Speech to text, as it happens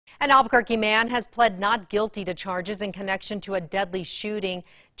An Albuquerque man has pled not guilty to charges in connection to a deadly shooting.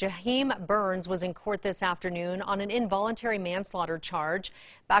 Jaheim Burns was in court this afternoon on an involuntary manslaughter charge.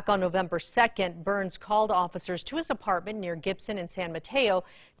 Back on November 2nd, Burns called officers to his apartment near Gibson and San Mateo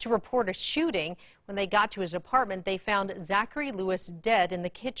to report a shooting. When they got to his apartment, they found Zachary Lewis dead in the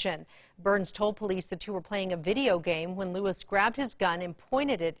kitchen. Burns told police the two were playing a video game when Lewis grabbed his gun and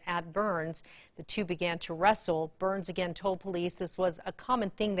pointed it at Burns. The two began to wrestle. Burns again told police this was a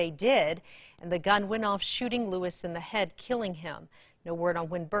common thing they did, and the gun went off, shooting Lewis in the head, killing him. No word on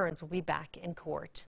when Burns will be back in court.